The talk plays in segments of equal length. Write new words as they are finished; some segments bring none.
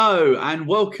Hello and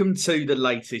welcome to the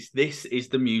latest This is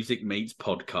the Music Meets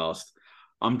podcast.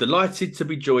 I'm delighted to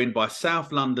be joined by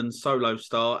South London solo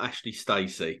star Ashley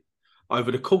Stacey.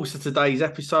 Over the course of today's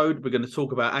episode, we're going to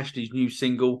talk about Ashley's new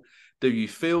single, Do You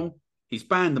Feel?, his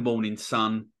band The Morning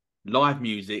Sun, live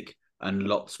music and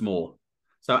lots more.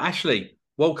 So Ashley,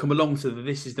 welcome along to the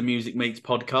This is the Music Meets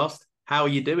podcast. How are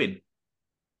you doing?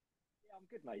 Yeah, I'm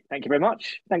good, mate. Thank you very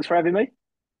much. Thanks for having me.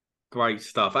 Great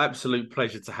stuff. Absolute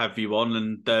pleasure to have you on,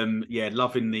 and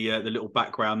loving the little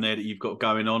background there that you've got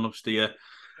going on. Obviously, a Yeah.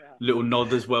 little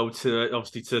nod as well to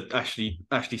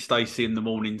Ashley Stacey in The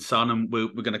Morning Sun, and we're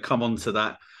going to come on to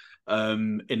that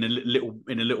in a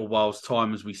little while's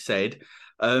time, as we said.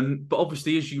 But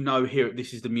obviously, as you know, here at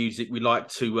This Is the Music, we like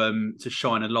to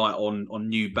shine a light on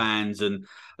new bands and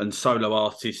solo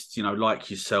artists, you know, like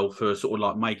yourself, who are sort of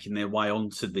like making their way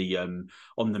onto the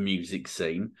on the music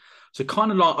scene. So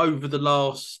kind of like over the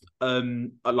last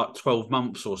like 12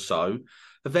 months or so,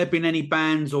 have there been any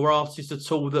bands or artists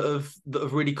at all that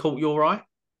have really caught your eye?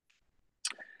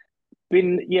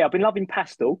 I've been loving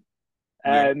Pastel.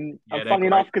 Yeah, And yeah, they're funny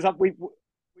enough, great. because we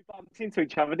bumped into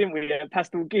each other, didn't we, at a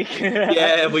Pastel gig?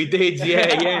 Yeah, we did.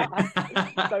 Yeah,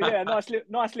 So yeah. yeah,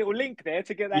 nice little link there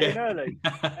to get that Yeah. in early.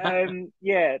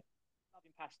 Yeah,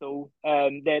 loving Pastel.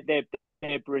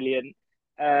 They're brilliant.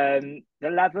 The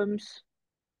Lathams.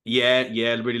 Yeah,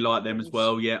 really like them as Lathams.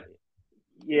 well. Yeah.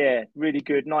 Yeah, really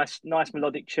good. Nice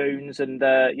melodic tunes, and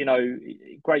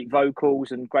great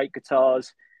vocals and great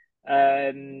guitars.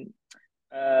 Um,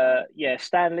 yeah,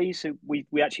 Stanley's, who we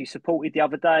actually supported the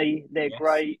other day. They're Yes.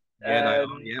 great. Yeah, they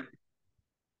are.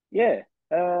 Yeah.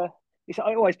 Yeah, it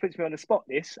always puts me on the spot.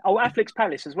 This Affleck's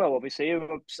Palace as well, obviously, who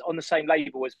are on the same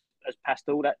label as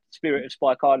Pastel, that Spirit of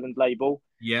Spike Island label.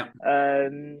 Yeah.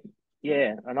 Um,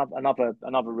 yeah, another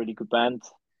really good band.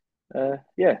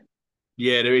 Yeah,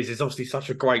 Yeah, there is. It's obviously such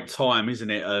a great time, isn't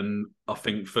it? I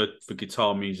think for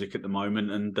guitar music at the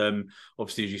moment, and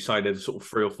obviously, as you say, there's sort of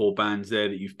three or four bands there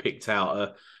that you've picked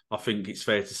out. I think it's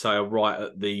fair to say are right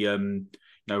at the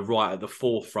right at the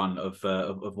forefront of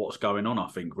what's going on. I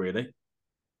think really.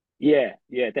 yeah,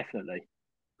 definitely.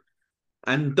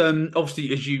 And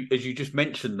obviously, as you just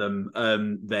mentioned them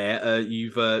there,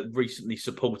 you've recently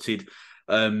supported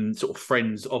sort of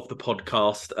friends of the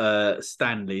podcast,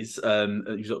 Stanley's. You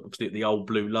was obviously at the Old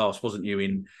Blue last, wasn't you,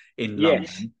 in Yes,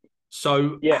 London?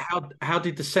 So yeah. how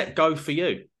did the set go for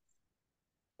you?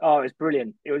 Oh, it was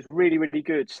brilliant. It was really, really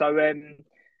good. So,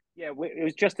 it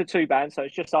was just the two bands. So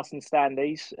it's just us and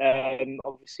Standys.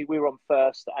 Obviously, we were on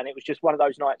first, and it was just one of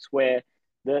those nights where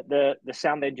the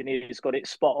sound engineers got it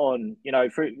spot on. You know,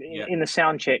 Yeah, in the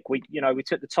sound check, we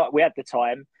took the time. We had the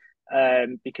time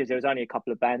because there was only a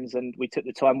couple of bands, and we took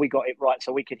the time. We got it right,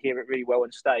 so we could hear it really well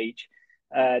on stage.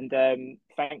 And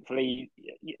thankfully,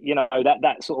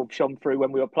 that sort of shone through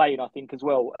when we were playing, I think, as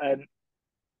well. Enough,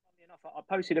 I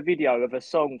posted a video of a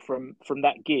song from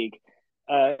that gig,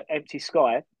 "Empty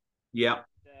Sky." yeah,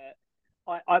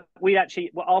 We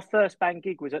actually, well, our first band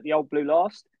gig was at the Old Blue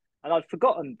last, and I'd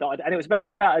forgotten that, and it was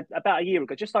about a year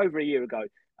ago, just over a year ago,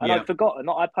 and yeah. I'd forgotten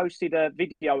that I posted a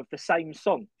video of the same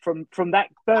song from that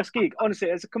first gig. Honestly,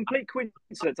 it's a complete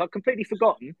coincidence. I've completely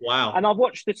forgotten, Wow. and I've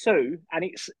watched the two, and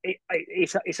it's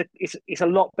a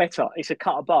lot better. It's a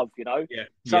cut above, you know. Yeah,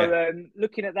 yeah, So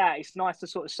looking at that, it's nice to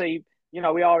sort of see,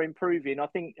 we are improving. I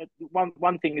think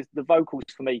one thing is the vocals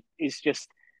for me is just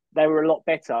they were a lot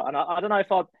better, and I don't know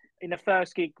if I in the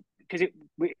first gig, because it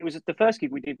was the first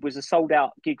gig we did was a sold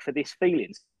out gig for This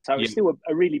Feelings, so it was yeah, still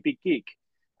a really big gig,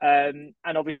 and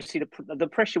obviously the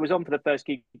pressure was on for the first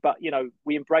gig, but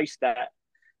we embraced that.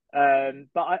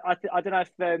 But I don't know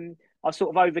if I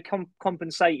sort of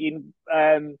overcompensating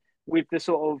with the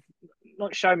sort of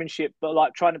not showmanship, but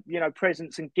like trying to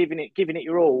presence and giving it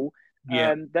your all.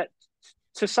 yeah, That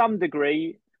to some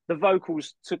degree the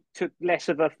vocals took less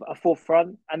of a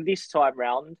forefront, and this time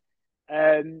round,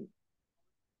 um,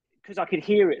 because I could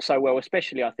hear it so well,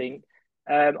 especially I think.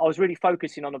 I was really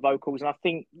focusing on the vocals, and I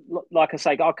think, like I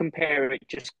say, I'll compare it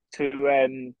just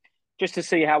to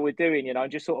see how we're doing,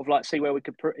 and just sort of like see where we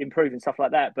could improve and stuff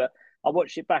like that. But I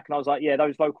watched it back and I was like, yeah,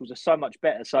 those vocals are so much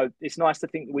better. So it's nice to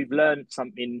think that we've learned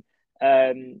something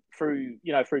through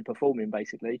performing,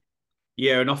 basically.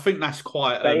 yeah. And I think that's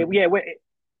quite But yeah,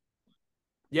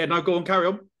 yeah. No, go on, carry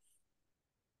on.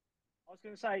 I was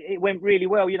going to say it went really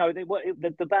well.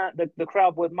 The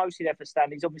crowd were mostly there for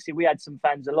standings. Obviously, we had some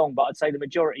fans along, but I'd say the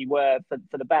majority were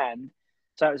for the band.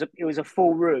 So it was a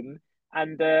full room,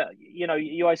 and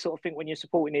you always sort of think when you're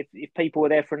supporting, if people were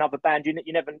there for another band, you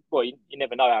never you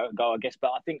never know how it go, I guess.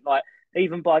 But I think like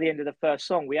even by the end of the first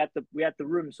song, we had the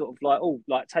room sort of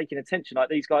like taking attention. Like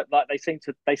these guys, like they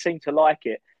seem to like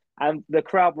it. and the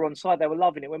crowd were on side. They were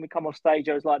loving it. When we come off stage,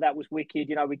 I was like, that was wicked.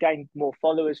 You know, we gained more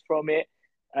followers from it.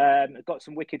 Got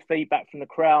some wicked feedback from the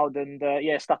crowd, and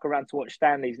yeah, stuck around to watch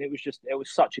Stanley's, and it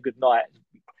was such a good night.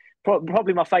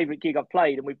 Probably my favourite gig I've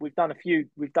played, and we've done a few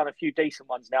decent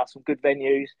ones now, some good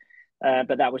venues,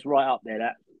 but that was right up there.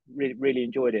 That really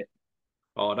enjoyed it.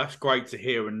 Oh, that's great to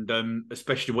hear, and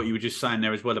especially what you were just saying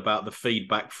there as well about the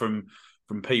feedback from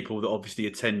people that obviously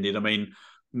attended. I mean,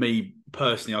 me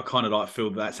personally, I kind of like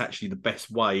feel that that's actually the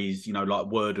best ways, you know, like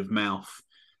word of mouth.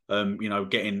 You know,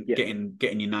 Yeah,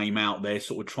 getting your name out there,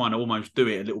 sort of trying to almost do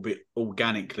it a little bit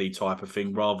organically type of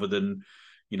thing, rather than,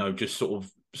 you know, just sort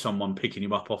of someone picking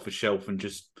you up off a shelf and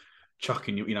just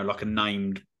chucking you, you know, like a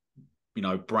named, you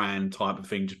know, brand type of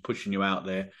thing, just pushing you out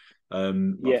there. I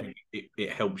yeah, think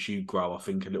it helps you grow, I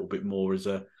think, a little bit more as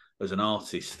an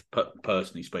artist,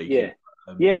 personally speaking. yeah.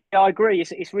 Yeah, I agree.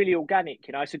 It's really organic,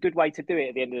 you know. It's a good way to do it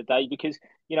at the end of the day because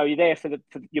you know you're there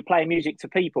you're playing music to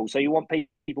people, so you want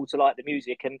people to like the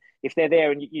music, and if they're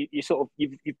there and you sort of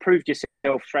you've proved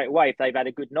yourself straight away if they've had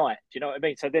a good night. Do you know what I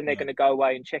mean? So then they're Yeah. going to go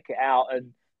away and check it out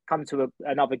and come to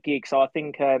another gig. So I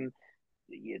think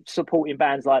supporting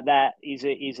bands like that it's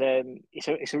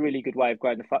a really good way of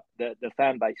growing the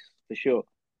fan base for sure.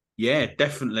 Yeah,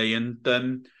 definitely,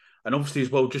 and obviously as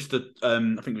well, just I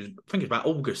think it's about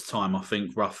August time, I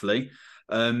think roughly.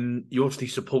 You obviously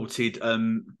supported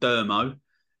Dermo,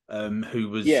 who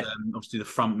was Yeah, obviously the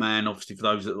front man. Obviously, for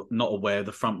those that are not aware,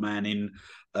 the front man in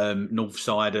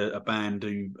Northside, a band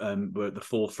who were at the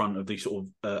forefront of the sort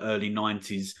of early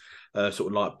 90s, sort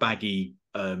of like baggy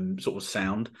sort of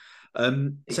sound. So,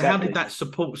 how did exactly. that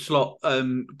support slot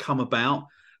come about?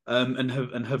 And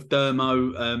have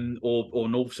Dermo or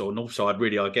Northside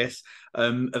really, I guess,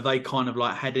 have they kind of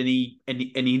like had any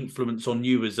influence on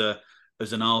you as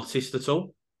an artist at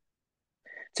all?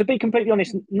 To be completely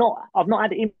honest, not I've not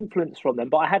had influence from them,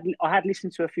 but I had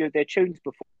listened to a few of their tunes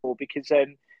before because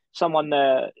someone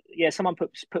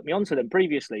put me onto them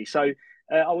previously. So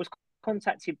I was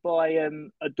contacted by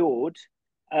Adored,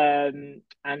 and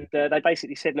they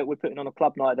basically said, "Look, we're putting on a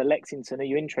club night at Lexington. Are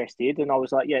you interested?" And I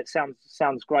was like, "Yeah, it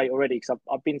sounds great already because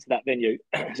I've been to that venue.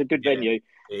 It's a good Yeah, venue."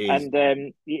 it is.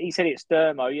 And he said it's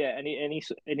Dermo, yeah, and he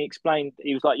explained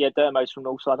he was like, "Yeah, Dermo's from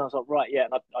Northside." And I was like, "Right, yeah,"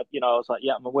 and I was like,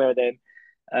 "Yeah, I'm aware of them."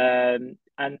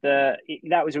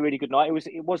 That was a really good night.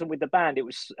 It wasn't with the band; it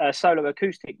was solo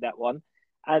acoustic that one.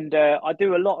 And I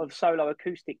do a lot of solo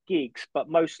acoustic gigs, but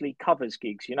mostly covers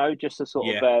gigs. You know, just to sort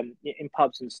Yeah, of in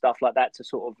pubs and stuff like that to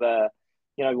sort of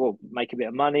well make a bit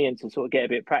of money and to sort of get a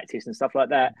bit of practice and stuff like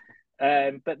that.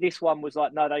 But this one was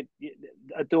like, no, they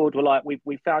Adored were like,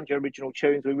 we found your original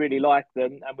tunes, we really like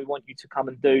them, and we want you to come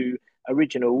and do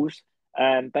originals.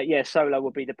 But yeah, solo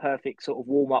would be the perfect sort of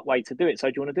warm up way to do it. So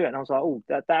do you want to do it? And I was like, oh,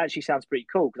 that actually sounds pretty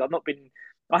cool because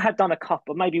I had done a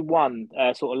couple, maybe one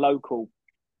sort of local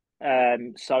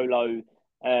solo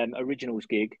originals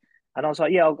gig, and I was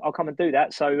like, yeah, I'll come and do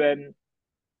that. So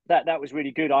that was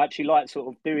really good. I actually like sort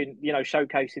of doing,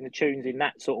 showcasing the tunes in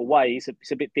that sort of way.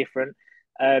 It's a bit different.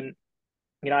 Um,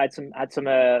 I had some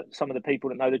of the people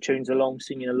that know the tunes along,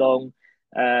 singing along.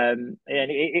 And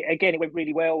again, it went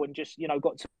really well, and just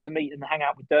got to meet and hang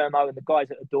out with Dermo and the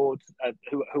guys at Adored,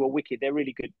 who are wicked. They're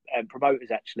really good promoters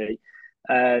actually,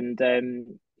 and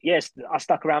yes, I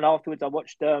stuck around afterwards. I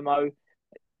watched Dermo.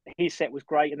 His set was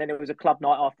great, and then there was a club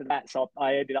night after that, so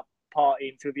I ended up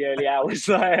partying till the early hours.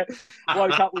 So I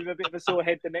woke up with a bit of a sore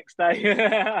head the next day.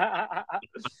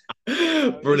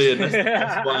 brilliant. That's the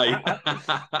best way.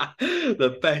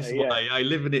 The best Yeah, way. Hey,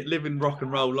 living rock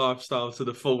and roll lifestyle to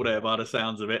the full there, by the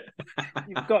sounds of it.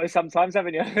 you've got it sometimes,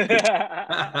 haven't you?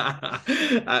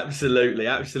 Absolutely,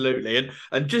 absolutely,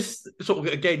 and just sort of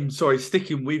again, sorry,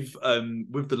 sticking with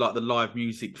the like the live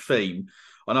music theme.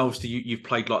 I know obviously you've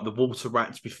played like the Water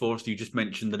Rats before, so you just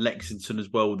mentioned the Lexington as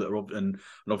well, that are and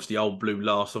obviously Old Blue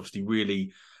Last, obviously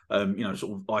really sort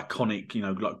of iconic,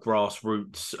 like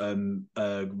grassroots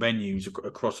venues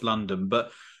across London.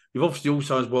 But you've obviously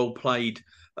also as well played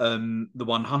the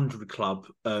 100 Club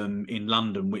in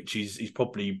London, which is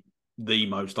probably the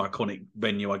most iconic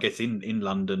venue, I guess, in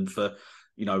London for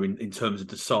in terms of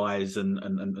the size and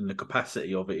the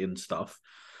capacity of it and stuff.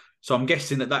 So I'm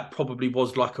guessing that probably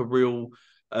was like a real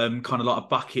kind of like a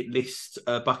bucket list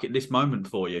moment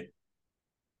for you.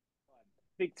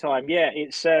 Big time, yeah.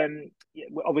 It's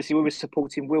obviously we were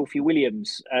supporting Wilfie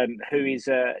Williams, who is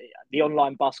the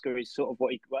online busker is sort of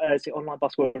what he is the online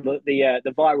busker,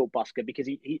 the viral busker because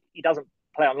he doesn't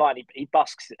play online. He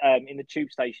busks in the tube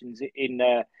stations in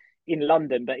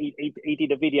London, but he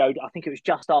did a video. I think it was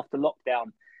just after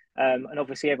lockdown, And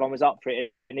obviously everyone was up for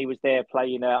it, and he was there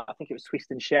playing. I think it was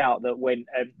Twist and Shout that went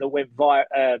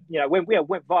viral.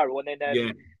 Went viral, and then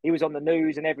Yeah, he was on the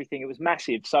news and everything. It was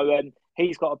massive. So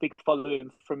he's got a big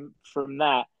following from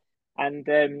that.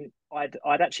 And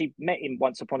I'd actually met him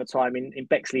once upon a time in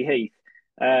Bexley Heath,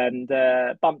 and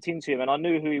bumped into him, and I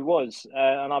knew who he was,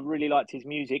 and I really liked his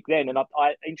music then. And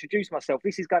I introduced myself.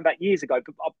 This is going back years ago,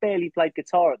 but I barely played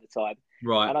guitar at the time,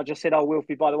 right. and I just said, "Oh,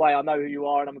 Wilfie, by the way, I know who you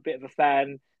are, and I'm a bit of a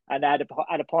fan." And I had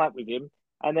a pint with him.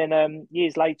 And then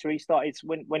years later, he started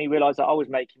when he realised that I was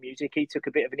making music. He took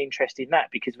a bit of an interest in that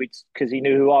because he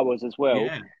knew who I was as well.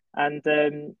 Yeah. And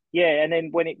yeah, and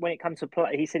then when it comes to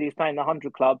play, he said he was playing the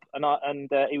 100 Club, and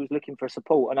he was looking for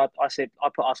support. And I said I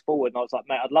put us forward, and I was like,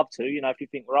 mate, I'd love to, if you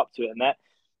think we're up to it and that.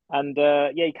 And yeah,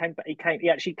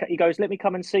 he goes, let me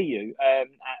come and see you, at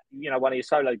one of your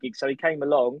solo gigs. So he came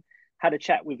along, had a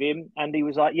chat with him, and he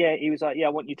was like, yeah, I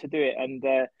want you to do it. And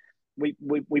we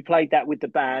played that with the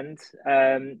band.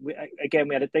 Again,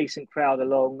 we had a decent crowd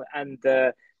along, and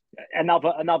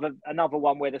another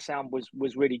one where the sound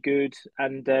was really good,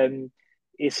 and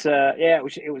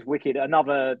it was wicked.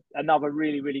 Another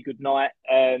really really good night.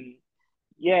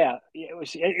 Yeah, it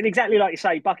was exactly like you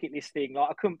say, bucket list thing.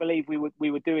 Like I couldn't believe we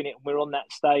were doing it and we were on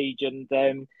that stage, and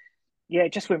yeah,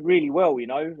 it just went really well.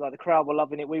 Like the crowd were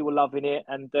loving it, we were loving it,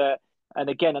 and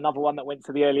again another one that went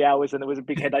to the early hours, and there was a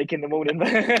big headache in the morning.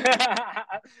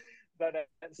 But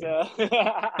it's,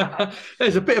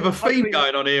 There's a bit of a theme hopefully not.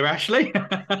 going on here, Ashley.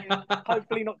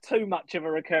 Hopefully not too much of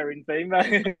a recurring theme. But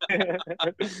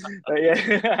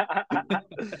yeah, no,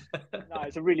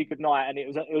 it's a really good night, and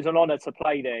it was an honour to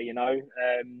play there.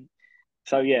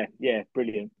 So yeah,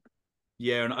 brilliant.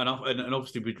 Yeah, and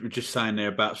obviously we're just saying there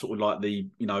about sort of like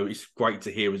it's great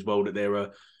to hear as well that there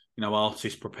are,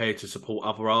 artists prepared to support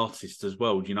other artists as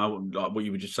well. Do you know, like what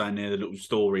you were just saying there, the little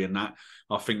story and that.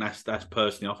 I think that's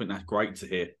personally, I think that's great to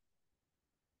hear.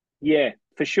 Yeah,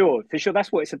 for sure, for sure.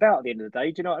 That's what it's about at the end of the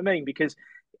day. Do you know what I mean? Because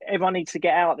everyone needs to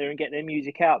get out there and get their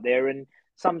music out there, and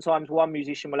sometimes one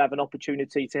musician will have an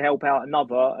opportunity to help out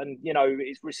another, and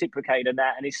it's reciprocated and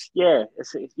that, and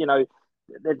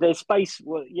there's space.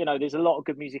 Well, there's a lot of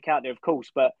good music out there, of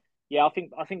course, but yeah, I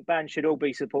think bands should all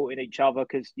be supporting each other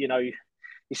because you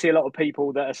see a lot of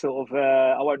people that are sort of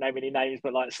I won't name any names,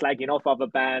 but like slagging off other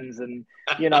bands, and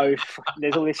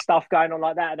there's all this stuff going on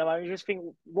like that, and I just think,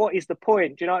 what is the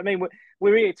point? Do you know what I mean?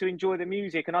 We're here to enjoy the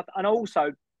music, and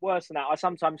also worse than that, I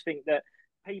sometimes think that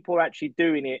people are actually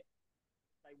doing it.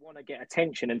 They want to get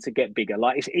attention and to get bigger.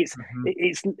 Like Mhm.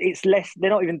 it's less. They're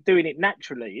not even doing it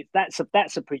naturally. That's a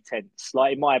pretense,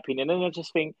 like in my opinion. And I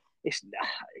just think it's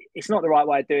it's not the right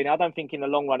way of doing it. I don't think in the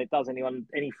long run it does anyone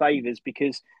any favors,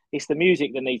 because it's the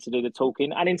music that needs to do the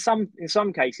talking. And in some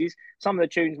cases, some of the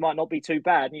tunes might not be too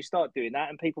bad, and you start doing that,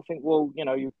 and people think, well,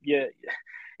 it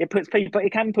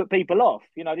can put people off.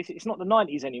 It's not the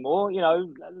 '90s anymore. Noel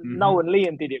Mhm. and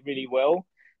Liam did it really well.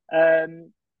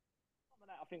 Some of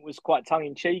that I think was quite tongue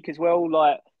in cheek as well.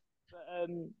 Like, but,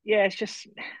 yeah, it's just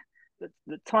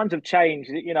the times have changed.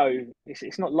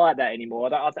 It's not like that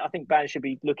anymore. I think bands should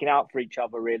be looking out for each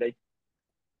other, really.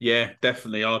 Yeah,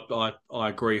 definitely. I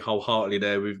agree wholeheartedly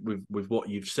there with what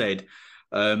you've said.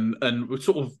 And we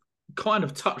sort of kind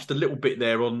of touched a little bit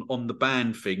there on the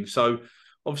band thing. So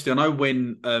obviously I know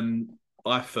when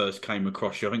I first came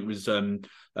across you, I think it was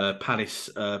Palace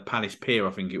Pier,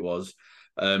 I think it was.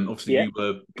 Obviously Yeah, you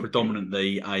were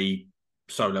predominantly a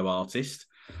solo artist.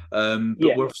 But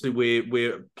yeah, we're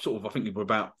sort of, I think we're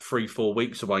about 3-4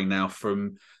 weeks away now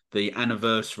from the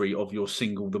anniversary of your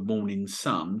single The Morning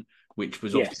Sun, which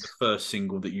was obviously yes, the first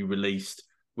single that you released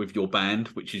with your band,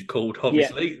 which is called yeah,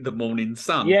 obviously The Morning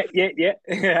Sun. yeah, yeah, yeah.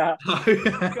 Yeah.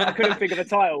 I couldn't think of a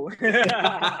title.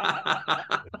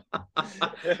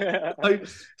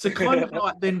 So kind of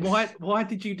like then why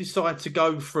did you decide to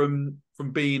go from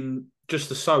being just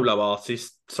a solo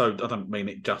artist? So I don't mean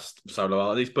it just solo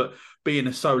artist, but being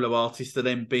a solo artist to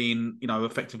then being,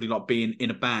 effectively like being in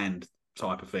a band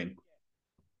type of thing.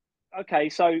 Okay,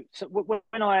 so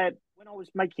when I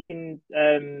was making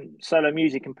solo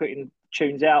music and putting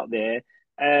tunes out there,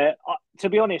 to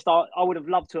be honest, I would have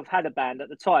loved to have had a band at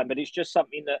the time, but it's just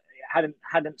something that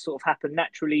hadn't sort of happened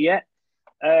naturally yet.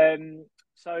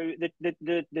 So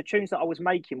the tunes that I was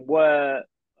making were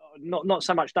not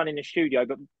so much done in the studio,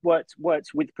 but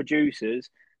worked with producers,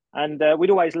 and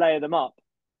we'd always layer them up,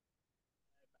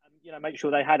 and make sure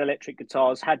they had electric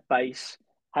guitars, had bass,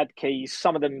 had keys.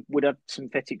 Some of them would have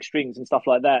synthetic strings and stuff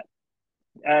like that.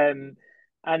 Um,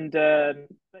 and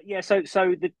but yeah, so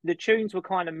the tunes were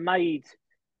kind of made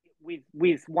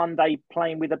with one day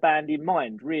playing with a band in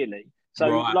mind, really. So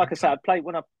Right. like I said, Okay. I played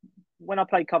when I when I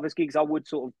play covers gigs, I would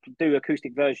sort of do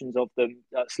acoustic versions of them,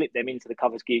 slip them into the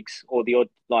covers gigs or the odd,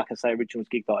 like I say, originals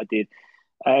gig that I did.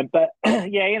 But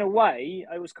yeah, in a way,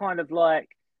 it was kind of like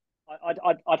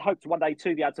I'd hoped one day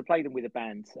to be able to play them with a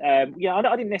band. Yeah,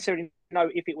 I didn't necessarily know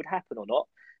if it would happen or not.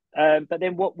 But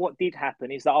then what did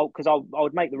happen is that I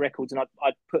would make the records and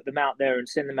I'd put them out there and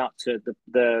send them out to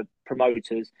the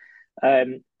promoters.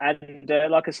 And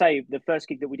like I say, the first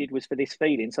gig that we did was for This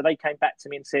Feeling. So they came back to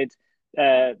me and said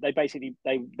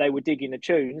they were digging the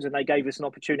tunes and they gave us an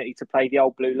opportunity to play the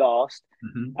Old Blue Last.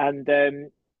 Mm-hmm.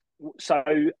 And so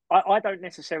I don't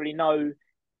necessarily know.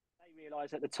 They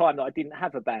realised at the time that I didn't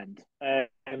have a band,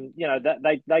 and you know that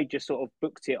they just sort of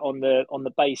booked it on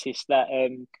the basis that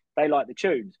they like the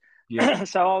tunes. Yeah.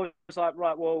 So I was like,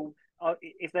 right, well,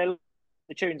 if they like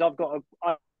the tunes, I've got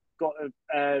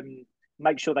to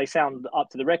make sure they sound up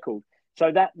to the record.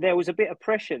 So that there was a bit of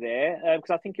pressure there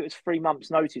because I think it was 3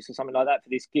 months' notice or something like that for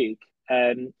this gig.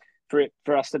 For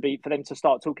them to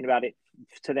start talking about it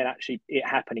to then actually it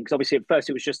happening, because obviously at first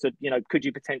it was just could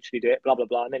you potentially do it, blah blah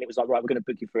blah, and then it was like, right, we're going to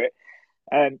book you for it.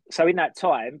 So in that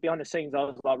time behind the scenes I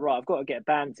was like, right, I've got to get a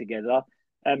band together.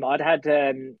 I had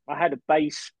a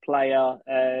bass player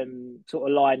sort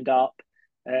of lined up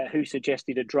who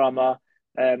suggested a drummer.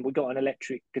 We got an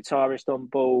electric guitarist on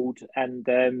board, and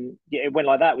yeah, it went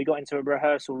like that. We got into a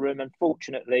rehearsal room, and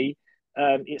fortunately,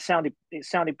 it sounded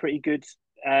pretty good.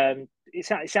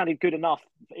 It sounded good enough,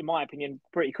 in my opinion,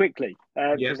 pretty quickly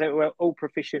Yeah. because they were all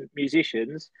proficient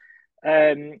musicians.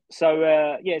 Yeah,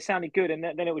 it sounded good, and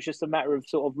then it was just a matter of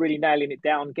sort of really nailing it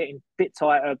down, getting a bit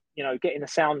tighter, getting the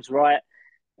sounds right.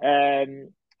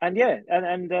 And yeah,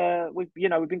 we've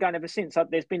been going ever since.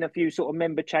 There's been a few sort of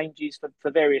member changes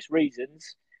for various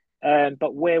reasons,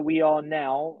 but where we are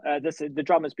now, the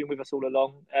drummer's been with us all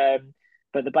along,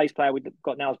 but the bass player we've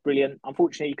got now is brilliant.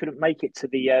 Unfortunately, he couldn't make it to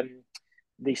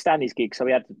the Stanley's gig, so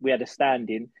we had a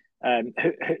stand-in.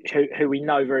 Who we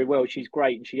know very well. She's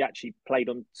great, and she actually played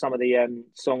on some of the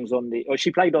songs or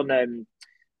she played on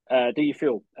 "Do You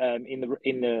Feel" in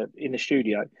the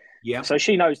studio. Yeah. So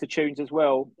she knows the tunes as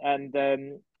well, and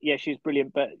yeah, she's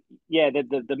brilliant. But yeah,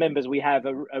 the members we have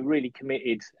are really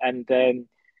committed and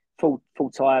full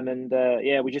time, and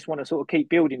yeah, we just want to sort of keep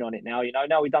building on it now.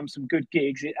 Now we've done some good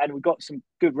gigs and we've got some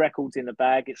good records in the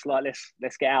bag. It's like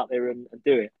let's get out there and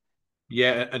do it.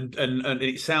 Yeah, and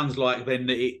it sounds like then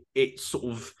it sort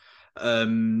of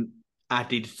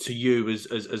added to you as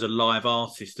a live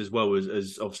artist as well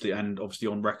as obviously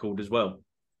on record as well.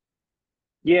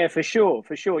 Yeah, for sure,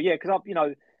 for sure. Yeah, because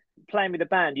playing with a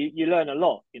band, you learn a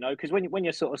lot. Because when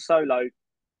you're sort of solo, doing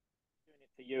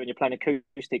it for you and you're playing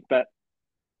acoustic, but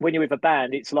when you're with a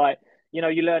band, it's like you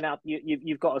learn how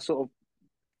you've got to sort of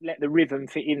let the rhythm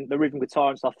fit in, the rhythm guitar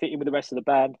and stuff fit in with the rest of the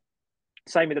band.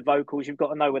 Same with the vocals, you've got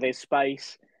to know where there's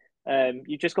space.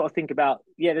 You've just got to think about,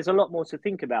 yeah, there's a lot more to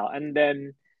think about,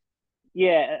 and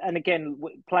yeah, and again,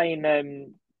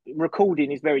 playing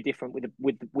recording is very different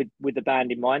with the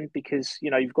band in mind, because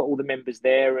you've got all the members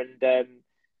there, and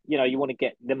you want to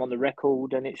get them on the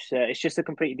record, and it's just a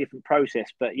completely different process.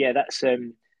 But yeah, that's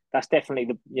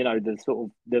definitely the sort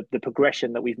of the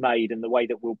progression that we've made and the way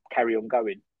that we'll carry on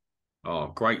going.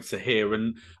 Oh, great to hear.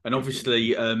 And obviously,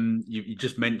 you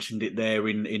just mentioned it there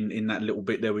in that little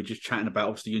bit there. We're just chatting about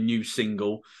obviously your new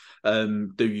single,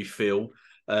 "Do You Feel."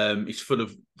 It's full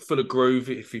of groove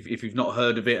if you've not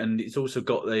heard of it, and it's also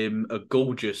got a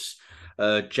gorgeous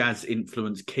jazz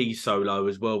influenced key solo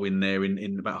as well in there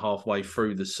in about halfway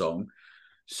through the song.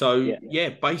 So Yeah. yeah,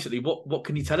 basically, what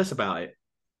can you tell us about it?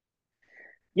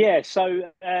 Yeah,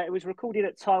 so it was recorded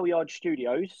at Tileyard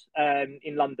Studios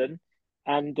in London,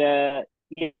 and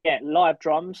yeah, live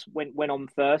drums went on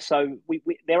first. So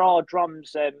there are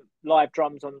drums, live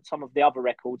drums on some of the other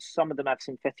records. Some of them have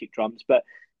synthetic drums, but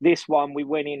this one we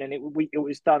went in and it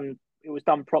was done. It was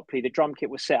done properly. The drum kit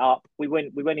was set up. We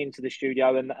went into the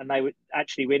studio, and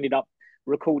we ended up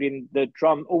recording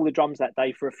all the drums that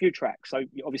day for a few tracks. So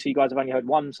obviously you guys have only heard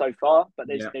one so far, but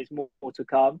Yeah. there's more to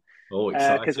come Oh,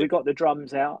 because we exciting. got the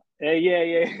drums out.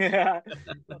 Yeah.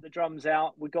 Got the drums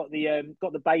out. We got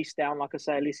the bass down. Like I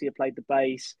say, Alicia played the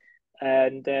bass,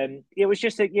 and it was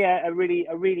just a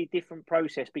really different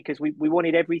process, because we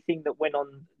wanted everything that went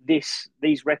on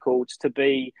these records to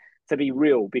be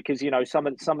real, because some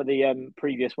of the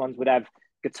previous ones would have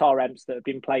guitar amps that have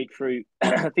been played through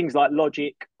things like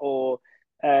Logic, or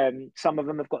some of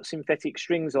them have got synthetic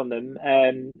strings on them,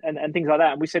 and things like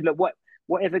that. And we said, look,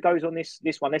 whatever goes on this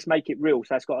one, let's make it real.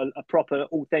 So it's got a proper,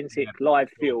 authentic Yeah. live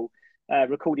Sure. feel,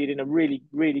 recorded in a really,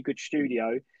 really good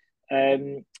studio.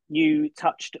 You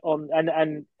touched on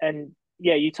and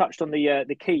yeah, you touched on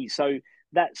the keys. So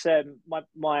that's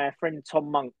my friend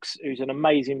Tom Monks, who's an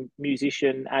amazing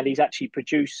musician, and he's actually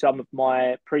produced some of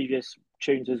my previous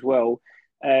tunes as well.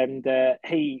 And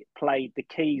he played the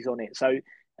keys on it. So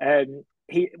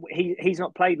he's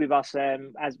not played with us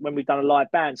as when we've done a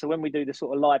live band. So when we do the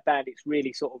sort of live band, it's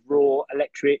really sort of raw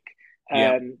electric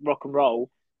Yeah. rock and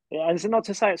roll. And so not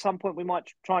to say at some point we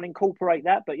might try and incorporate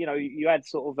that, but you add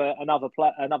sort of another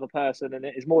person, and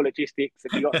it's more logistics,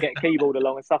 and you got to get a keyboard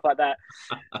along and stuff like that.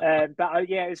 But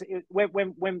yeah,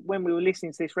 when we were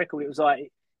listening to this record, it was like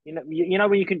when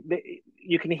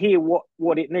you can hear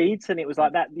what it needs, and it was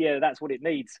like that. Yeah, that's what it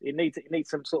needs. It needs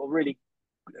some sort of really,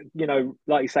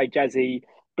 like you say, jazzy,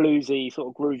 bluesy, sort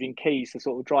of grooving keys to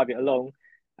sort of drive it along.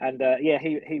 And yeah,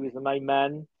 he was the main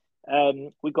man.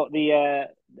 We got the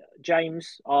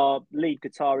James, our lead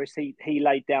guitarist. He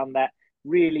laid down that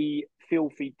really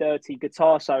filthy, dirty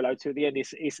guitar solo to the end.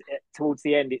 It's towards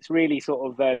the end. It's really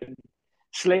sort of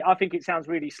I think it sounds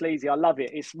really sleazy. I love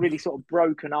it. It's really sort of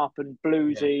broken up and Yeah.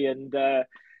 bluesy, and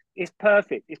it's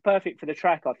perfect. It's perfect for the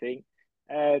track, I think.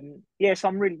 Yes,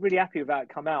 I'm really really happy with how it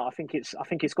come out. I think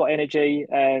it's got energy,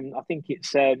 and I think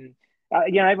it's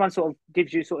everyone sort of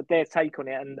gives you sort of their take on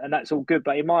it, and that's all good.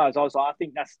 But in my eyes, I was like, I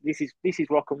think this is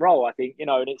rock and roll. I think,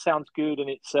 and it sounds good, and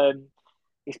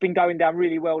it's been going down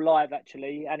really well live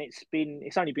actually, and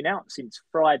it's only been out since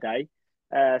Friday.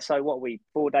 So what are we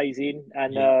 4 days in,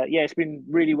 and Yeah. yeah, it's been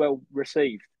really well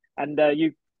received. And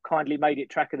you kindly made it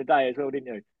track of the day as well, didn't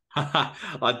you?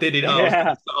 I did it.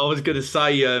 Yeah, I was going to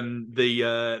say the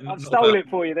I've not stole about it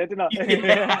for you there, didn't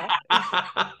yeah.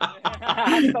 I?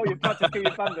 I stole your touch to steal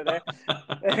your thunder there.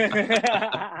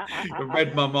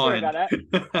 Read my Sorry about mind.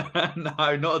 that.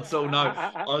 No, not at all. No,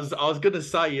 I was going to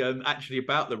say actually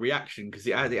about the reaction, because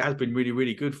it has been really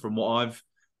really good from what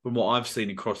I've seen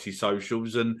across your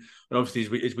socials, and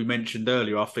obviously as we mentioned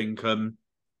earlier, I think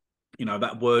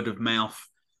that word of mouth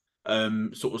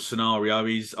sort of scenario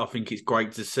is, I think it's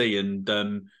great to see, and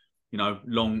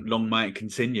long may it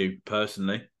continue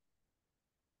personally.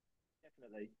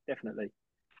 Definitely, definitely.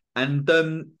 And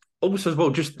also as well,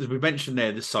 just as we mentioned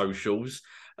there, the socials.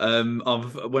 When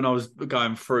I was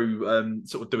going through,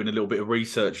 sort of doing a little bit of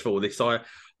research for this, I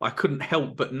couldn't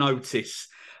help but notice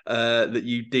that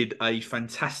you did a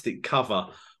fantastic cover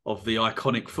of the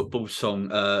iconic football song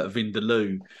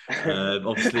Vindaloo.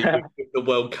 Obviously, with the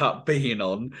World Cup being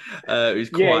on, it was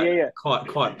Yeah, quite yeah,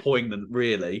 quite poignant,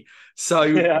 really. So,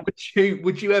 yeah.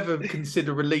 would you ever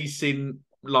consider releasing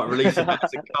that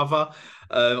as a cover?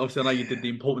 Obviously, I know you did the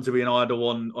Importance of Being Idle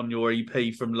on your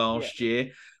EP from Yeah, last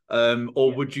year. Or yeah.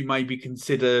 would you maybe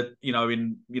consider,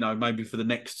 maybe for the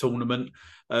next tournament,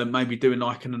 maybe doing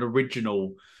like an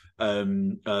original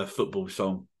football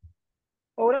song?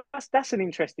 Well, that's an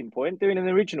interesting point, doing an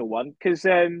original one, because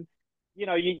you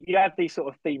have these sort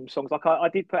of theme songs. Like I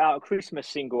did put out a Christmas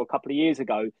single a couple of years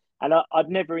ago, and I'd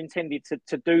never intended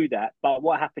to do that. But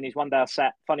what happened is one day I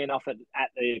sat, funny enough, at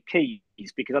the keys,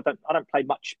 because I don't play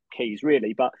much keys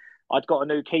really, but I'd got a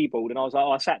new keyboard, and I was like,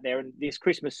 I sat there, and this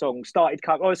Christmas song started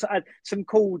coming. Some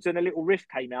chords and a little riff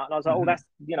came out, and I was like, oh,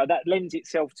 Mhm. that lends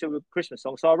itself to a Christmas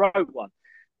song, so I wrote one.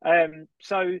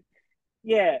 So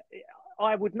yeah,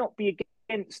 I would not be against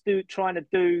trying to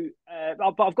do,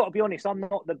 but I've got to be honest. I'm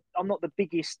not the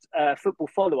biggest football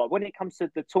follower. When it comes to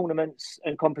the tournaments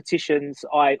and competitions,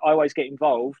 I always get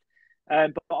involved.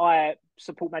 But I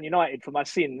support Man United for my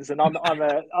sins, and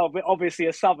obviously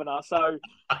a Southerner. So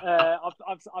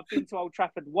I've been to Old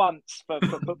Trafford once for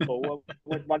football,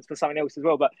 once for something else as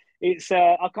well. But it's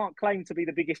I can't claim to be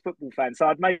the biggest football fan. So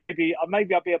I'd be a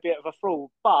bit of a fraud,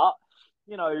 but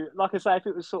like I say, if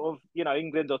it was sort of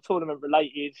England or tournament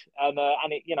related, and a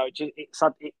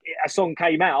song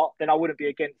came out, then I wouldn't be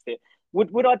against it.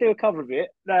 Would I do a cover of it?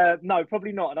 No,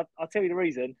 probably not. And I'll tell you the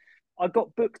reason. I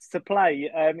got booked to play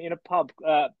in a pub.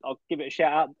 I'll give it a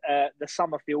shout out. The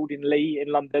Summerfield in Lee in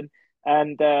London,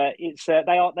 and they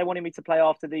wanted me to play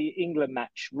after the England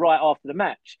match, right after the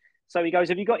match. So he goes,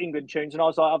 "Have you got England tunes?" And I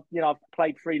was like, I've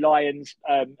played Three Lions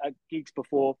at gigs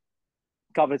before,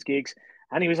 covers gigs.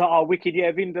 And he was like, "Oh, wicked,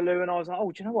 yeah, Vindaloo." And I was like,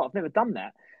 "Oh, do you know what? I've never done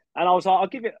that." And I was like, "I'll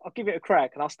give it a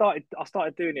crack." And I started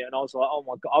doing it, and I was like, "Oh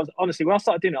my god!" I was honestly, when I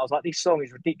started doing it, I was like, "This song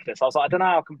is ridiculous." I was like, "I don't know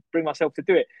how I can bring myself to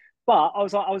do it," but I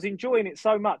was like, I was enjoying it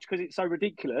so much because it's so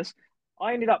ridiculous.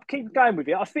 I ended up keep going with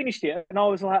it. I finished it, and I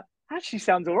was like, "Actually,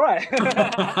 sounds all right." So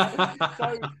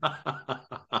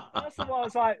that's why I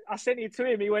was like, I sent it to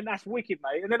him. He went, "That's wicked,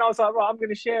 mate." And then I was like, "Right, I'm going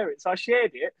to share it." So I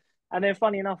shared it. And then,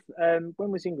 funny enough,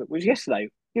 when was England? It was yesterday.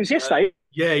 It was Uh, yesterday.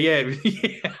 yeah, yeah,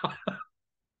 yeah.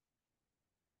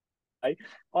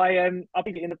 I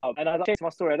think it in the pub, and I shared my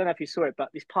story. I don't know if you saw it, but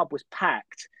this pub was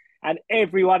packed. and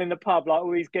everyone in the pub, like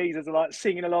all these geezers, are like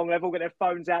singing along. They've all got their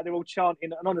phones out. They're all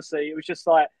chanting. And honestly, it was just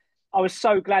like I was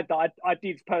so glad that I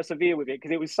did persevere with it,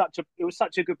 because it was such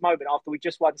a good moment after we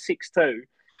just won 6-2,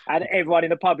 and everyone in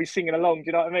the pub is singing along. Do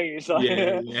you know what I mean? It's like,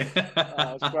 Yeah,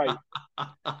 oh, it's great.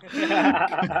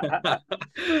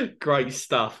 great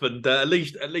stuff. And at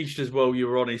least as well, you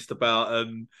were honest about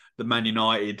the Man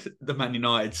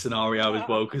United scenario as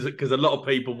well, because a lot of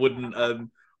people wouldn't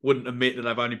admit that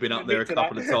they've only been up there a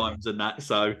couple of times and that.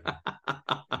 So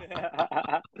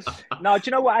No, do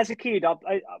you know what? As a kid,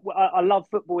 I loved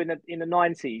football in the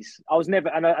 90s. I was never,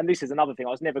 and this is another thing, I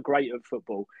was never great at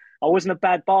football. I wasn't a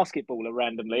bad basketballer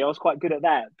randomly. I was quite good at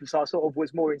that, so I sort of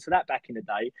was more into that back in the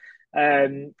day.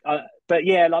 But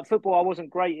yeah, like football, I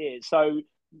wasn't great at it, so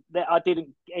that I didn't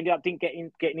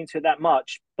getting into it that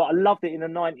much. But I loved it in the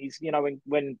 90s. You know,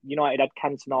 when United had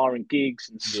Cantona and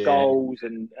Giggs and yeah, Scholes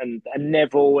and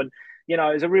Neville, and you know,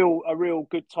 it was a real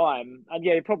good time. And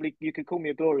yeah, probably you could call me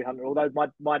a glory hunter, although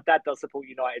my dad does support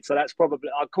United, so that's probably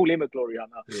I'd call him a glory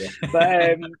hunter. yeah.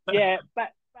 But yeah,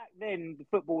 back then the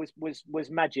football was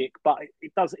magic, but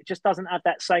it just doesn't have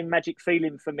that same magic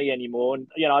feeling for me anymore. And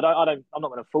you know, I'm not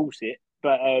going to force it,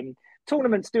 but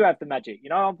tournaments do have the magic. You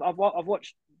know, I've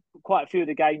watched quite a few of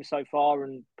the games so far,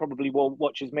 and probably will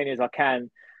watch as many as I can.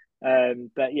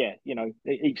 But yeah, you know,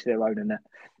 each their own in that.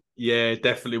 Yeah,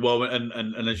 definitely. Well, and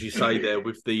as you say there,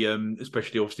 with the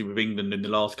especially obviously with England in the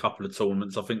last couple of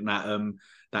tournaments, I think that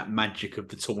that magic of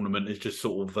the tournament has just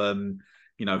sort of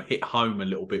hit home a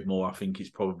little bit more. I think is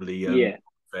probably Yeah,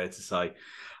 fair to say.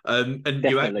 And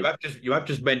definitely. you have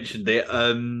just mentioned it.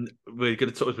 We're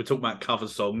going to talk as we're talking about cover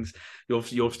songs. You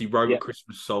obviously wrote a Yeah.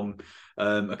 Christmas song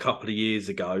a couple of years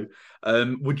ago.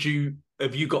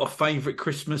 Have you got a favourite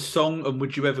Christmas song, and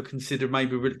would you ever consider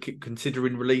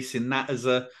considering releasing that as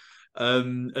a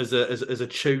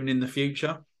tune in the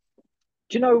future?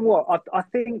 Do you know what? I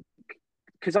think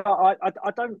because I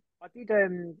don't I did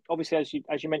obviously, as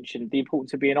you mentioned, the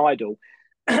importance of being idle.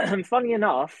 Funny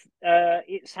enough,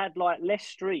 it's had like less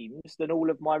streams than all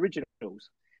of my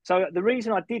originals. So the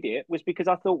reason I did it was because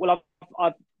I thought, well,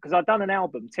 I've because I'd done an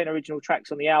album, 10 original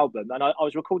tracks on the album, and I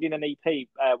was recording an EP,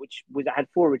 which had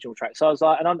 4 original tracks. So I was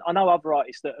like, and I know other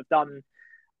artists that have done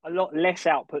a lot less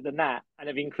output than that and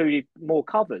have included more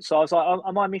covers. So I was like,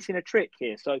 am I missing a trick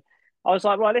here? So I was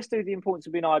like, right, let's do the importance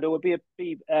of being idle. It'll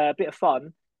be a bit of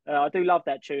fun. I do love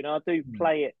that tune. I do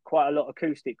play it quite a lot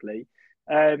acoustically.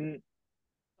 I was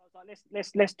like,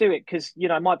 let's do it, because you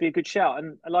know it might be a good shout.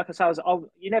 And like I said,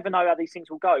 you never know how these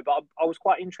things will go, but I was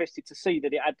quite interested to see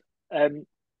that it had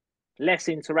less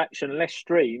interaction, less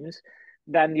streams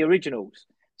than the originals.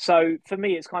 So for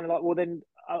me, it's kind of like, well, then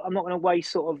I'm not going to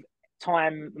waste sort of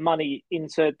time, money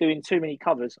into doing too many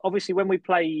covers. Obviously, when we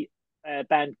play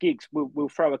band gigs, we'll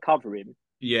throw a cover in.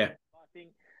 Yeah, I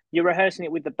think you're rehearsing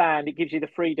it with the band. It gives you the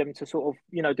freedom to sort of,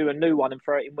 you know, do a new one and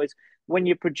throw it in. Was when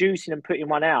you're producing and putting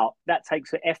one out, that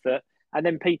takes the effort, and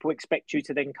then people expect you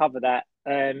to then cover that.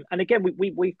 And again,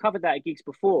 we've covered that at gigs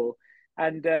before,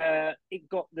 and it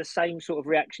got the same sort of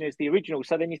reaction as the original.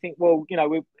 So then you think, well, you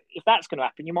know, if that's going to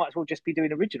happen, you might as well just be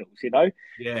doing originals, you know.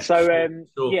 yeah, So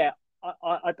sure. yeah,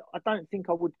 I don't think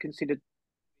I would consider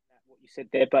what you said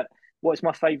there. But what's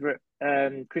my favourite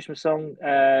Christmas song?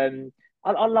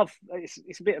 I love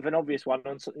it's a bit of an obvious one.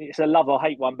 It's a love or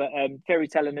hate one, but Fairy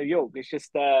Tale of New York. It's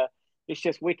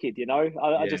just wicked, you know.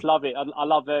 I Yeah, just love it.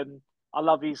 I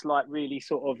love his like really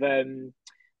sort of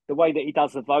the way that he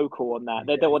does the vocal on that.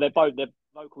 They're both their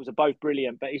vocals are both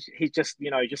brilliant, but he's just, you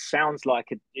know, he just sounds like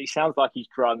he sounds like he's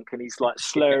drunk, and he's like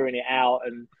slurring it out,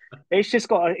 and it's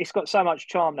got so much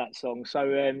charm, that song. So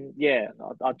yeah,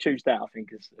 I'd choose that. I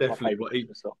think as my definitely. favourite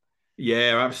Christmas song.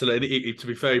 Yeah, absolutely. To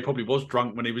be fair, he probably was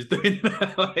drunk when he was doing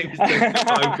that. He was doing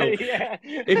the vocal. Yeah,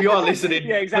 If you are listening,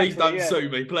 yeah, please exactly. don't Yeah. sue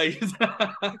me, please.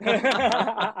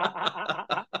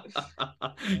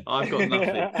 I've got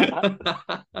nothing.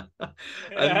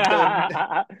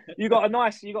 And You got a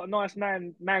nice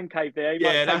man cave there. You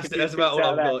might yeah, take a few that's about bits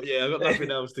all out I've of got. Yeah, I've got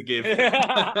nothing else to give.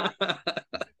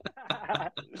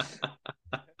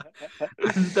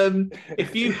 And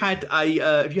if you had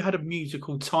a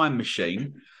musical time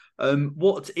machine,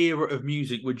 what era of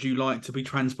music would you like to be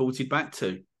transported back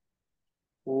to?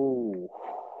 Oh,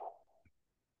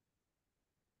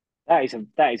 that is a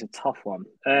tough one.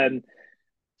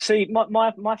 See,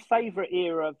 my favourite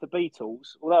era of the Beatles,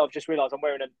 although I've just realised I'm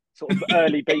wearing a sort of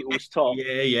early Beatles top,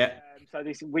 Yeah, yeah. so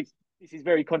this is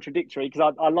very contradictory,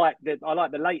 because I like the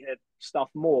later stuff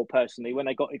more personally, when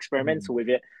they got Mm. experimental with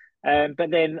it. But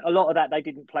then a lot of that they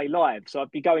didn't play live, so I'd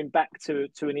be going back to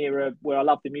an era where I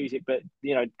loved the music, but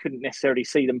you know couldn't necessarily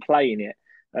see them playing it.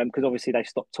 because obviously they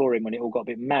stopped touring when it all got a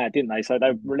bit mad, didn't they? So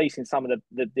they're releasing some of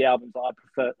the albums that I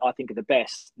prefer, I think are the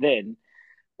best. Then,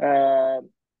 yeah,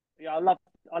 I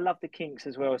love the Kinks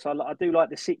as well. So I do like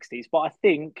the '60s, but I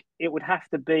think it would have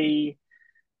to be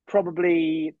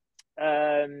probably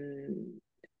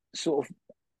sort of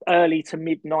early to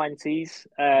mid '90s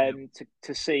Yeah.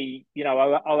 to see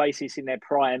Oasis in their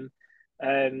prime.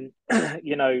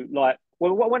 You know, like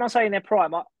well, when I say in their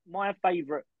prime, my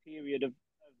favourite period of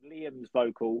Liam's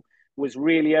vocal was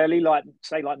really early, like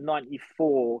say like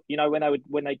 '94. You know,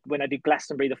 when they did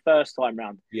Glastonbury the first time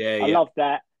round. Yeah, I yeah. love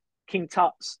that. King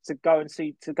Tut's to go and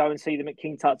see them at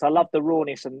King Tut's. I love the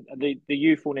rawness and the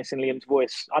youthfulness in Liam's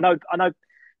voice. I know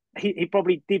he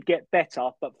probably did get better,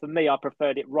 but for me, I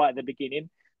preferred it right at the beginning.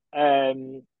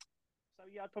 So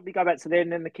yeah, I'd probably go back to then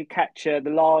the Kid Catcher, the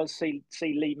Lars, see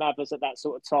Lee Mathers at that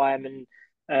sort of time,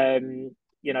 and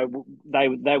you know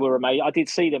they were amazing. I did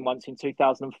see them once in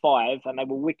 2005, and they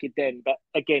were wicked then. But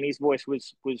again, his voice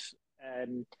was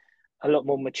a lot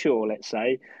more mature, let's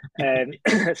say. Um,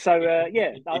 so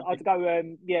yeah, I'd go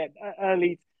yeah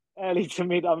early to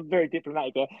mid. I'm very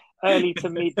diplomatic there. Early to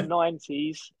mid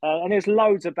 '90s, and there's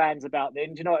loads of bands about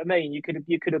then. Do you know what I mean? You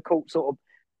could have caught sort of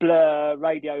Blur,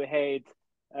 Radiohead,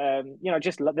 you know,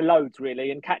 just the loads really,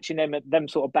 and catching them at them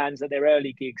sort of bands at their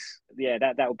early gigs. Yeah,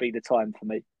 that would be the time for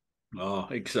me. Oh,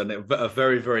 excellent. A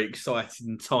very, very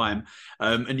exciting time.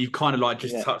 And you've kind of like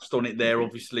just Yeah. touched on it there.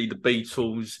 Obviously, the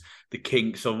Beatles, the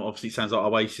Kinks, obviously it sounds like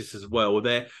Oasis as well. Are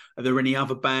there any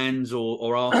other bands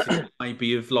or artists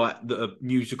maybe of like that are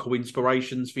musical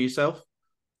inspirations for yourself?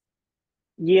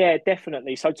 Yeah,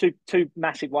 definitely. So two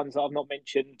massive ones that I've not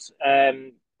mentioned.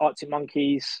 Arctic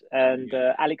Monkeys and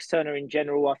Yeah. Alex Turner in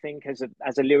general, I think, as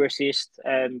a lyricist,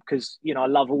 because you know I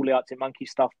love all the Arctic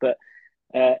Monkeys stuff, but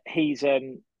he's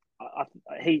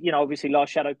he obviously Last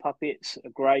Shadow Puppets are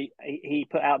great. He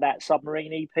put out that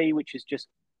Submarine EP, which is just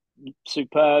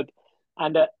superb.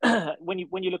 And when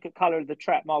you look at Color of the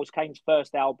Trap, Miles Kane's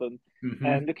first album, Hmm.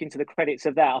 and look into the credits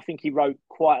of that, I think he wrote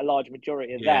quite a large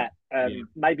majority of Yeah. that. Yeah.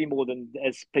 Maybe more than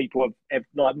as people have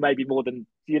like maybe more than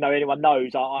anyone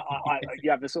knows. You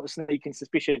have a sort of sneaking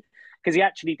suspicion because he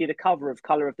actually did a cover of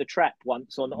Color of the Trap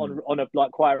once on a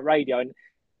like Quiet Radio, and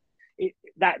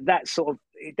that sort of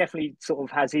it definitely sort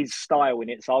of has his style in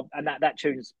it. So and that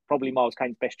tune's probably Miles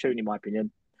Kane's best tune in my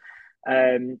opinion.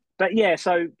 But yeah,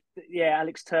 so yeah,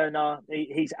 Alex Turner,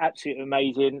 he's absolutely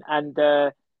amazing,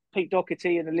 and Pete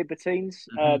Doherty and the Libertines,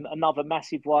 Hmm. another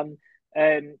massive one.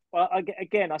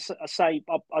 Again,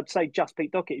 I'd say just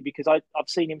Pete Doherty because I've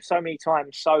seen him so many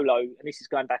times solo, and this is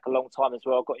going back a long time as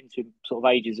well. I got into him sort of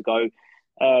ages ago,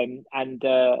 and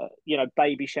you know,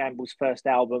 Baby Shambles' first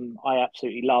album, I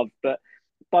absolutely love. But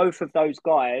both of those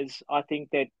guys, I think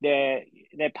they're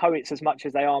poets as much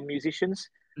as they are musicians.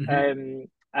 Hmm. Um,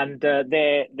 and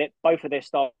they're both of their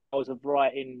styles of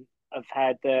writing have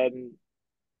had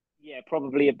yeah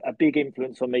probably a big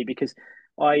influence on me because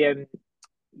I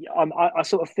I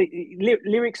sort of think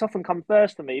lyrics often come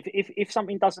first for me. If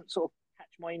something doesn't sort of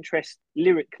catch my interest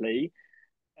lyrically,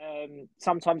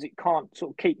 sometimes it can't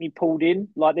sort of keep me pulled in.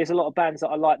 Like there's a lot of bands that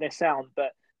I like their sound,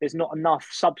 but there's not enough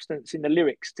substance in the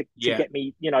lyrics to Yeah. get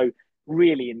me,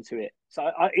 really into it. So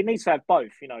it needs to have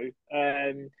both,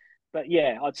 but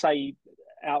yeah, I'd say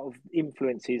out of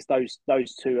influences, those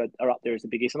two are up there as the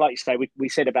biggest. And like you say, we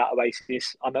said about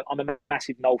Oasis, I'm a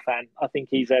massive Noel fan. I think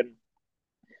he's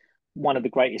one of the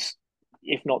greatest,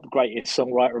 if not the greatest,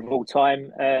 songwriter of all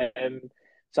time.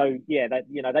 So yeah,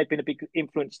 they've been a big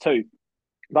influence too.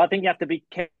 But I think you have to be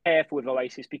careful with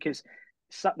Oasis because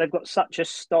they've got such a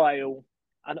style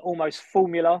and almost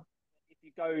formula. If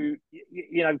you go,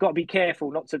 you've got to be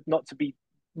careful not to be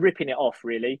ripping it off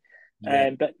really.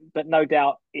 Yeah. But no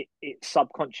doubt it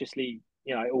subconsciously,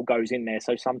 it all goes in there.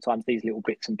 So sometimes these little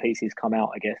bits and pieces come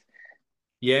out, I guess.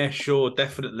 Yeah, sure,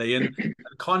 definitely. And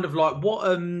kind of like what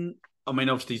I mean,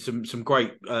 obviously some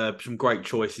great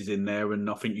choices in there, and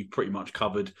I think you've pretty much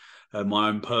covered my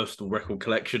own personal record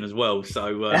collection as well.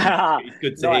 So it's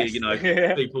good to hear,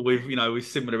 Nice. people with with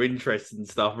similar interests and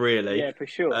stuff, really. Yeah, for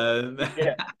sure. Um,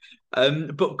 Yeah.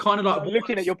 but kind of like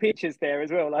Looking at what's your pictures there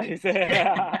as well, like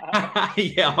yeah, I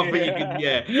think you can,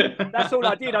 yeah. That's all I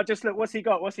yeah. did. I just look, what's he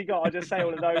got? What's he got? I just say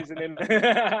all of those and then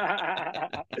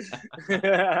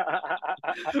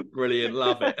Brilliant,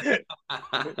 love it.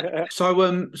 So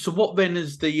what then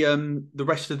has the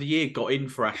rest of the year got in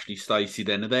for Ashley Stacey?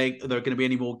 Then are there going to be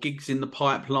any more gigs in the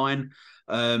pipeline?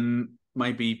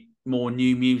 Maybe more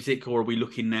new music, or are we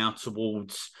looking now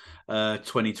towards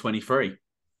 2023?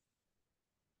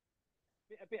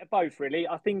 a bit of both, really.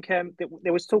 I think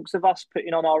there was talks of us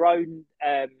putting on our own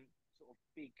sort of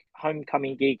big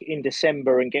homecoming gig in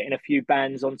December and getting a few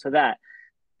bands onto that.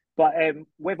 But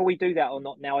whether we do that or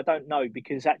not now, I don't know,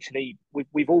 because actually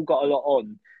we've all got a lot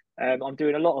on. I'm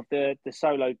doing a lot of the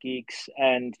solo gigs,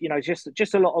 and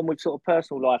just a lot on with sort of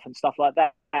personal life and stuff like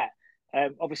that.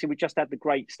 Obviously, we just had the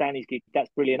great Stanley's gig. That's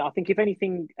brilliant. I think if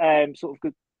anything sort of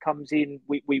good comes in,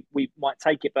 we might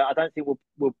take it, but I don't think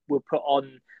we'll put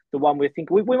on the one we're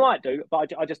thinking. We might do,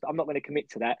 but I'm not going to commit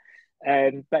to that.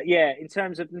 But yeah, in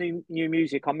terms of new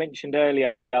music, I mentioned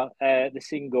earlier the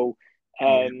single.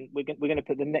 We're going to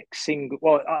put the next single.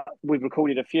 Well, we've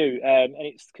recorded a few, and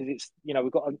it's because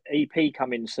we've got an EP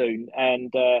coming soon,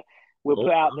 and we'll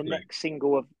put out the next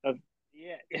single of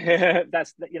yeah.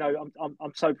 That's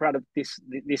I'm so proud of this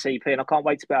EP, and I can't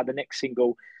wait to put out the next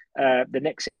single. The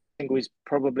next single is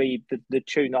probably the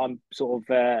tune that I'm sort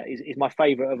of is my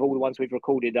favourite of all the ones we've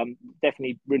recorded. I'm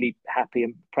definitely really happy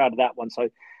and proud of that one. So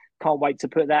can't wait to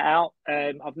put that out.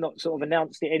 I've not sort of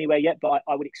announced it anywhere yet, but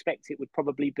I would expect it would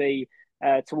probably be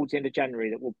towards the end of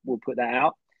January that we'll put that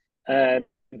out.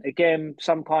 Again,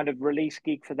 some kind of release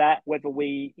gig for that, whether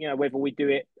we do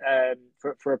it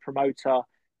for a promoter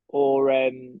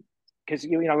or because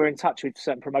we're in touch with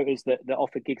certain promoters that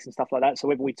offer gigs and stuff like that. So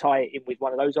whether we tie it in with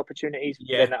one of those opportunities,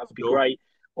 then that would be great.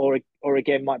 Or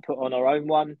again, might put on our own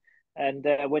one. And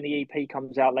when the EP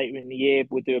comes out later in the year,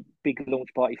 we'll do a big launch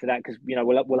party for that, because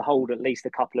we'll hold at least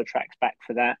a couple of tracks back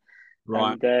for that.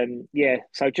 Right. And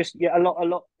so just a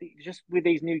lot just with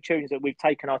these new tunes that we've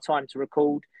taken our time to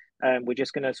record. We're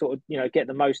just going to sort of get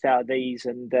the most out of these,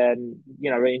 and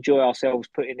enjoy ourselves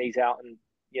putting these out and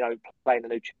playing the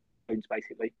new tunes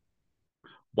basically.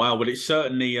 Wow, well, it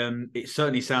certainly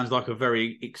sounds like a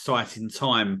very exciting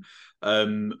time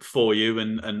for you,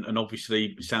 and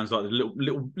obviously sounds like a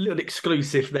little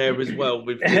exclusive there as well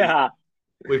with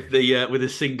with the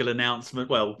single announcement.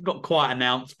 Well, not quite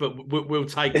announced, but we'll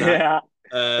take that.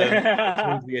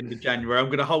 Towards the end of January. I'm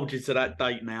going to hold you to that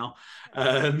date now.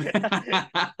 And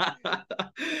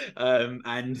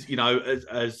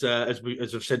as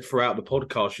I've said throughout the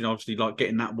podcast, obviously like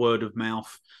getting that word of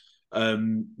mouth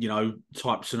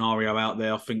type scenario out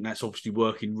there, I think that's obviously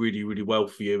working really, really well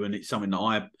for you, and it's something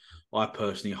that I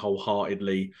personally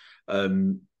wholeheartedly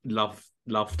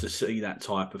love to see, that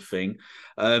type of thing.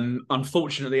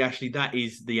 Unfortunately, Ashley, that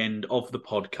is the end of the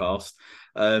podcast.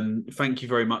 Thank you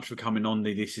very much for coming on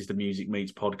the This Is the Music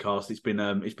Meets podcast. It's been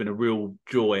a real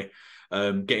joy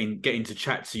getting to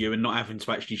chat to you and not having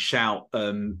to actually shout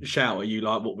at you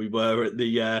like what we were at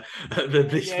the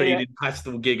This Feeling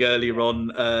Pastel gig earlier on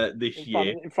this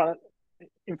year.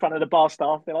 In front of the bar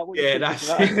staff, they're like, "What are you that's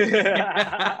it.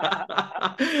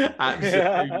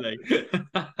 Absolutely.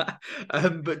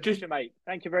 But just, mate,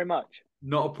 thank you very much.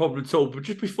 Not a problem at all. But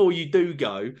just before you do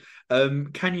go,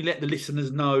 can you let the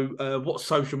listeners know what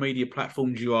social media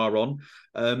platforms you are on,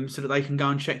 so that they can go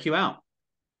and check you out?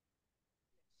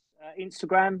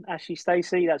 Instagram, Ashley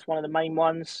Stacey, that's one of the main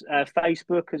ones.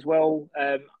 Facebook as well.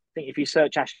 I think if you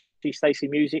search Ashley Stacey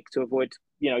Music to avoid,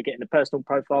 getting the personal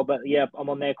profile. But yeah, I'm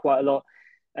on there quite a lot.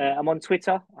 I'm on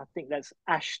Twitter. I think that's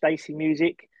Ash Stacey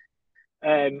Music.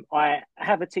 I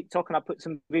have a TikTok and I put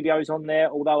some videos on there,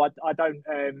 although I don't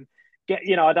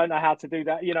I don't know how to do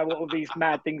that. All these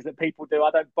mad things that people do.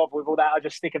 I don't bother with all that. I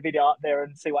just stick a video up there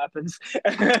and see what happens.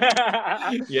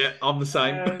 Yeah, I'm the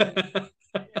same.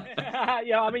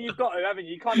 I mean, you've got to, haven't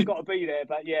you? You kind of got to be there.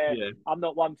 But yeah, I'm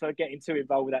not one for getting too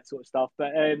involved with that sort of stuff.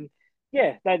 But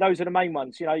those are the main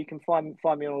ones. You can find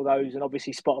me on all those, and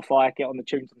obviously Spotify. Get on the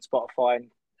tunes on Spotify and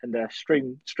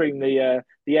stream the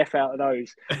F out of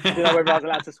those. I don't know whether I was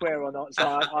allowed to swear or not, so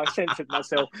I censored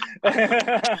myself.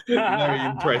 Very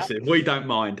impressive. We don't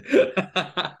mind.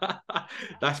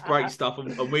 That's great stuff,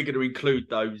 and we're going to include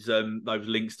those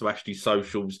links to Ashley's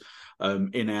socials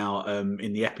in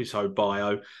the episode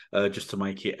bio, just to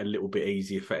make it a little bit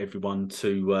easier for everyone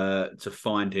to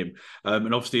find him.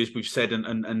 And obviously, as we've said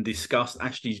and discussed,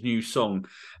 Ashley's new song,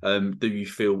 "Do You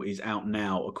Feel," is out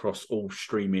now across all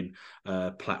streaming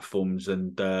platforms,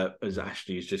 and as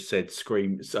Ashley has just said,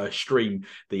 stream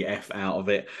the F out of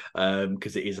it,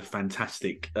 because it is a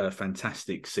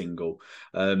fantastic single.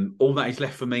 All that is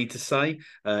left for me to say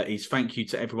is thank you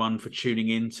to everyone for tuning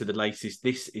in to the latest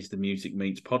This Is the Music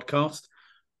Meets podcast.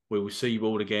 We will see you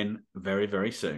all again very, very soon.